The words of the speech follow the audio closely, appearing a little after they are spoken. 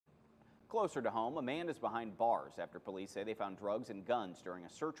Closer to home, a man is behind bars after police say they found drugs and guns during a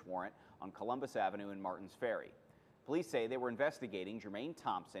search warrant on Columbus Avenue in Martins Ferry. Police say they were investigating Jermaine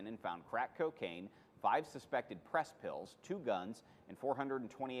Thompson and found crack cocaine, 5 suspected press pills, 2 guns, and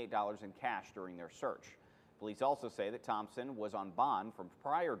 $428 in cash during their search. Police also say that Thompson was on bond from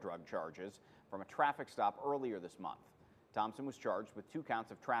prior drug charges from a traffic stop earlier this month. Thompson was charged with 2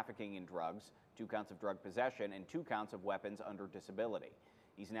 counts of trafficking in drugs, 2 counts of drug possession, and 2 counts of weapons under disability.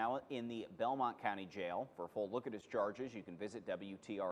 He's now in the Belmont County Jail. For a full look at his charges, you can visit WTR.